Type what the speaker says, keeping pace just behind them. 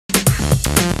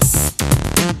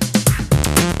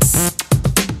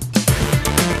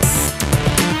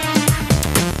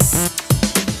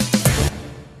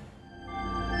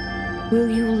Will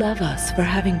you love us for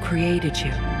having created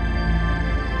you?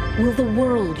 Will the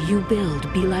world you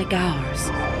build be like ours,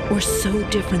 or so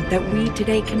different that we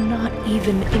today cannot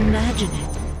even imagine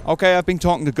it? Okay, I've been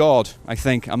talking to God, I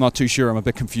think. I'm not too sure. I'm a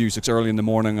bit confused. It's early in the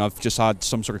morning. I've just had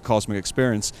some sort of cosmic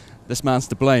experience. This man's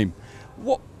to blame.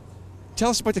 What? Tell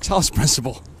us about the Talos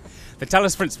Principle. The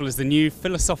Talos Principle is the new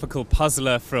philosophical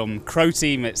puzzler from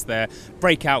Croteam. It's their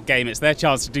breakout game. It's their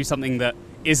chance to do something that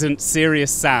isn't Serious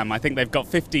Sam. I think they've got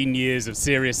 15 years of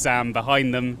Serious Sam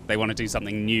behind them. They want to do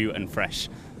something new and fresh.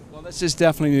 Well, this is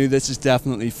definitely new, this is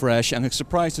definitely fresh, and it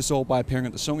surprised us all by appearing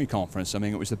at the Sony conference. I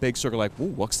mean, it was the big sort of like, whoa,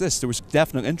 what's this? There was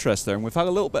definite interest there, and we've had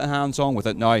a little bit of hands-on with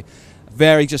it now.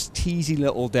 Very just teasy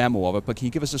little demo of it, but can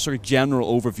you give us a sort of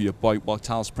general overview about what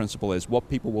Talos Principle is, what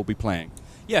people will be playing?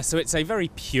 Yeah, so it's a very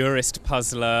purist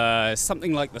puzzler,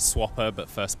 something like the Swapper, but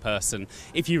first person.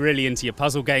 If you're really into your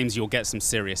puzzle games, you'll get some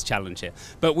serious challenge here.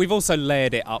 But we've also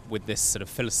layered it up with this sort of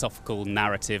philosophical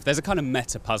narrative. There's a kind of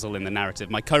meta puzzle in the narrative.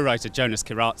 My co-writer, Jonas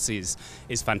Kyratzes,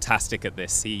 is fantastic at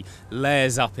this. He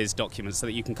layers up his documents so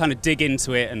that you can kind of dig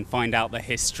into it and find out the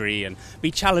history and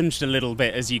be challenged a little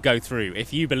bit as you go through.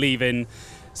 If you believe in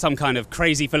some kind of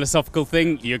crazy philosophical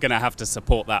thing, you're going to have to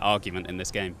support that argument in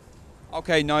this game.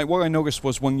 Okay, now what I noticed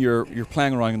was when you're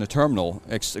playing around in the terminal,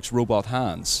 it's robot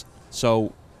hands.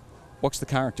 So, what's the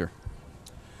character?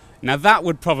 Now that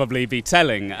would probably be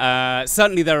telling.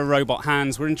 Certainly there are robot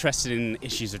hands. We're interested in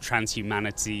issues of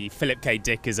transhumanity. Philip K.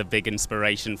 Dick is a big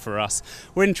inspiration for us.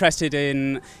 We're interested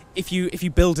in if you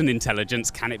build an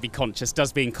intelligence, can it be conscious?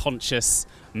 Does being conscious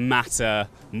matter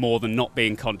more than not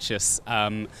being conscious?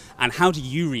 And how do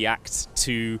you react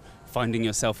to finding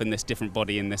yourself in this different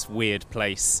body in this weird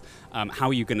place? How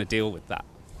are you going to deal with that?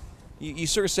 You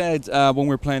sort of said when we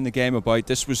were playing the game about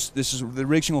this is the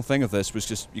original thing of this was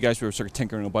just you guys were sort of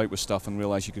tinkering about with stuff and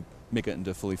realised you could make it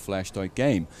into a fully fleshed out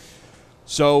game.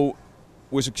 So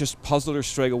was it just puzzler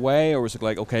straight away, or was it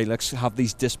like, okay, let's have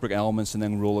these disparate elements and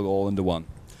then roll it all into one?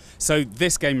 So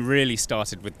this game really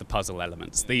started with the puzzle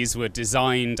elements. These were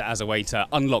designed as a way to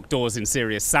unlock doors in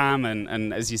Serious Sam,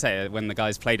 and as you say, when the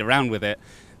guys played around with it,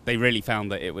 they really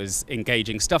found that it was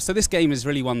engaging stuff. So this game is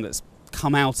really one that's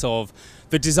come out of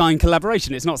the design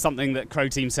collaboration. It's not something that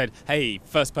Croteam said, hey,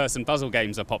 first-person puzzle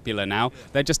games are popular now.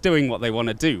 They're just doing what they want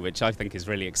to do, which I think is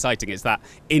really exciting. It's that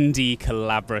indie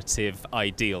collaborative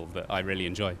ideal that I really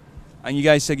enjoy. And you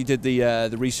guys said you did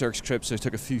the research trip, so you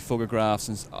took a few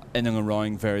photographs in and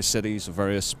around various cities or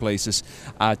various places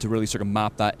to really sort of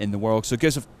map that in the world. So it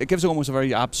gives it almost a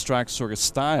very abstract sort of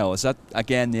style. Is that,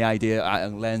 again, the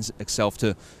idea lends itself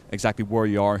to exactly where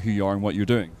you are, who you are, and what you're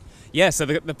doing? Yeah, so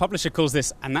the publisher calls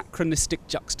this anachronistic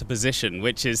juxtaposition,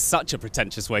 which is such a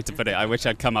pretentious way to put it. I wish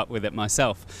I'd come up with it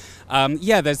myself.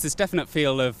 Yeah, there's this definite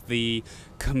feel of the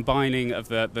combining of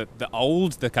the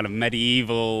old, the kind of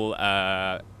medieval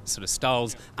sort of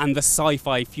styles, and the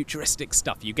sci-fi futuristic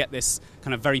stuff. You get this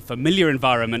kind of very familiar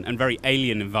environment and very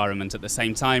alien environment at the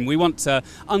same time. We want to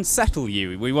unsettle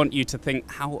you. We want you to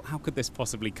think, how could this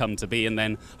possibly come to be, and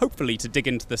then hopefully to dig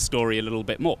into the story a little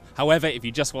bit more. However, if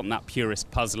you just want that purist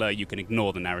puzzler, you can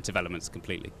ignore the narrative elements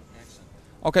completely.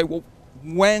 Okay, well,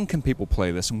 when can people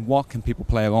play this, and what can people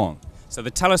play along? So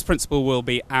the Talos Principle will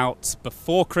be out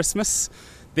before Christmas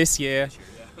this year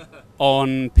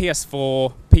on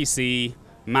PS4, PC,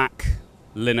 Mac,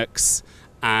 Linux,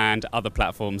 and other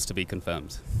platforms to be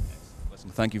confirmed. Listen,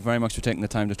 thank you very much for taking the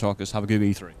time to talk to us. Have a good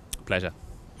E3. Pleasure.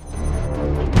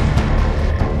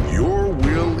 Your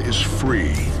will is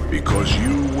free because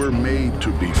you were made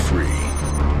to be free.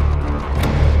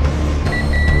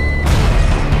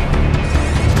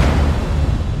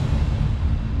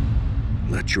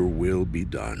 Let your will be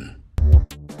done.